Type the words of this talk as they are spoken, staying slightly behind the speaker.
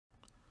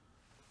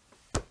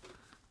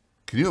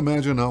Can you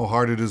imagine how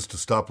hard it is to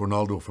stop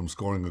Ronaldo from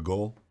scoring a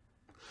goal?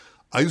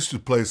 I used to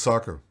play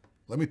soccer.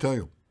 Let me tell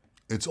you,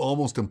 it's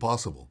almost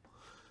impossible.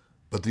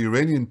 But the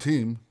Iranian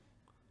team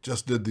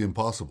just did the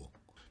impossible.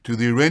 To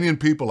the Iranian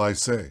people, I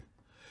say,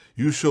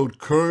 you showed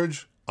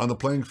courage on the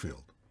playing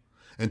field.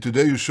 And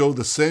today you show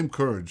the same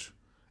courage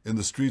in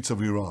the streets of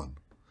Iran.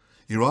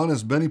 Iran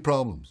has many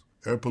problems: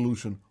 air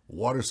pollution,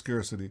 water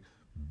scarcity,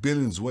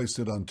 billions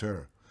wasted on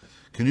terror.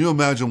 Can you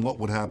imagine what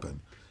would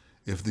happen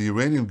if the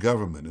Iranian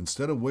government,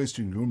 instead of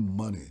wasting your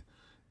money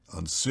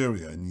on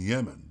Syria and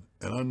Yemen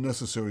and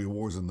unnecessary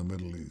wars in the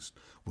Middle East,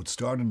 would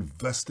start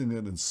investing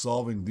it in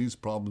solving these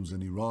problems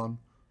in Iran?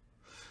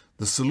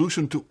 The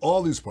solution to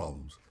all these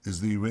problems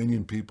is the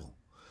Iranian people.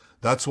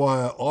 That's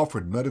why I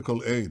offered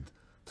medical aid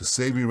to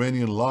save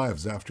Iranian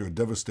lives after a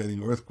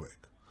devastating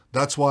earthquake.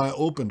 That's why I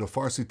opened a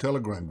Farsi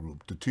Telegram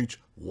group to teach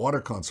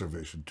water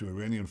conservation to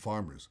Iranian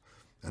farmers.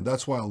 And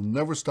that's why I'll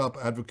never stop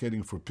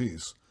advocating for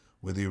peace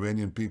with the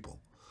Iranian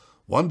people.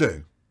 One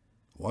day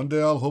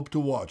I'll hope to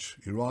watch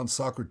Iran's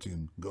soccer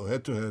team go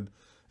head-to-head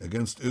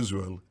against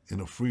Israel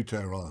in a free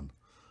Tehran.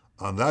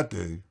 On that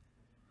day,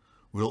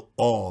 we'll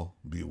all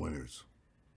be winners.